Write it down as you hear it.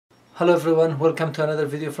Hello everyone, welcome to another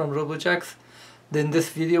video from Robojax. In this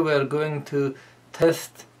video we are going to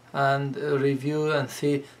test and review and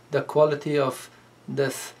see the quality of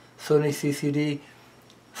this Sony CCD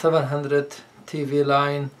 700 TV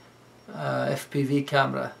line FPV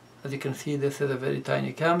camera. As you can see, this is a very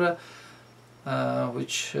tiny camera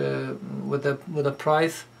which with the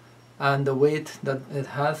price and the weight that it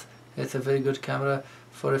has, it's a very good camera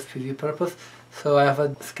for FPV purpose. So I have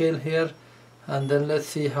a scale here, and then let's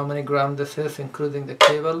see how many grams this is, including the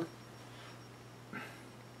cable.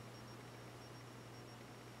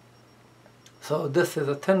 So this is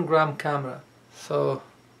a 10-gram camera. So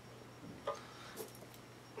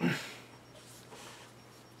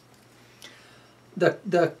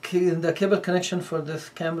the cable connection for this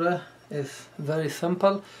camera is very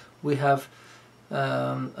simple. We have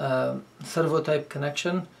a servo type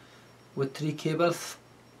connection with 3 cables: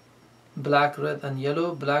 black, red and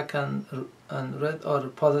yellow. Black and red are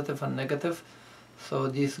positive and negative, so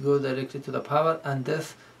these go directly to the power, and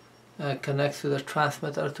this connects to the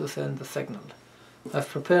transmitter to send the signal. I've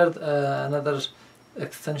prepared another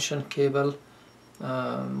extension cable,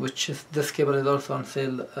 which is, this cable is also on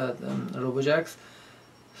sale at Robojax.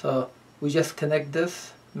 So we just connect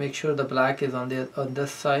this, make sure the black is on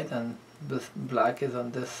this side and this black is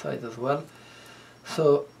on this side as well.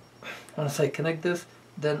 So once I connect this,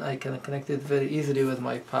 then I can connect it very easily with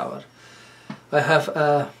my power.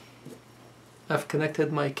 I've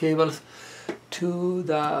connected my cables to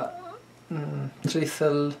the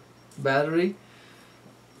 3-cell battery.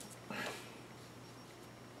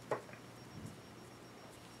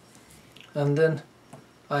 And then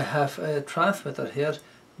I have a transmitter here.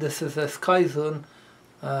 This is a SkyZone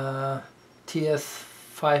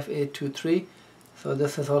TS5823. So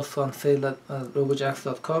this is also on sale at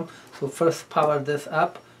robojax.com. So first power this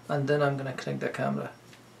up, and then I'm going to connect the camera.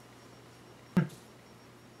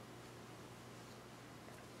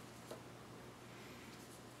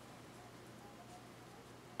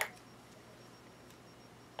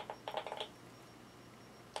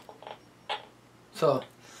 So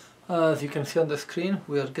as you can see on the screen,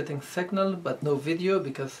 we are getting signal but no video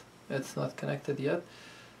because it's not connected yet.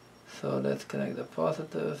 So let's connect the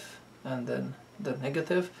positive and then the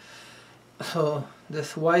negative. So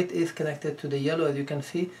this white is connected to the yellow, as you can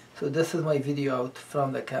see. So this is my video out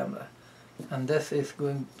from the camera, and this is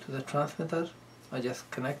going to the transmitter. I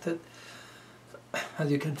just connected.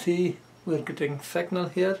 As you can see, we're getting signal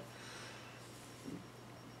here.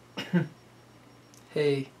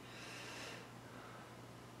 Hey.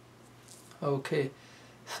 Okay,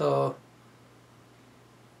 so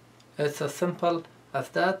it's as simple as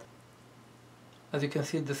that. As you can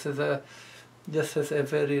see, this is a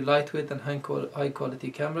very lightweight and high quality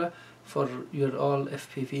camera for your all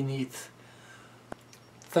FPV needs.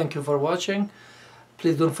 Thank you for watching.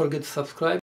 Please don't forget to subscribe.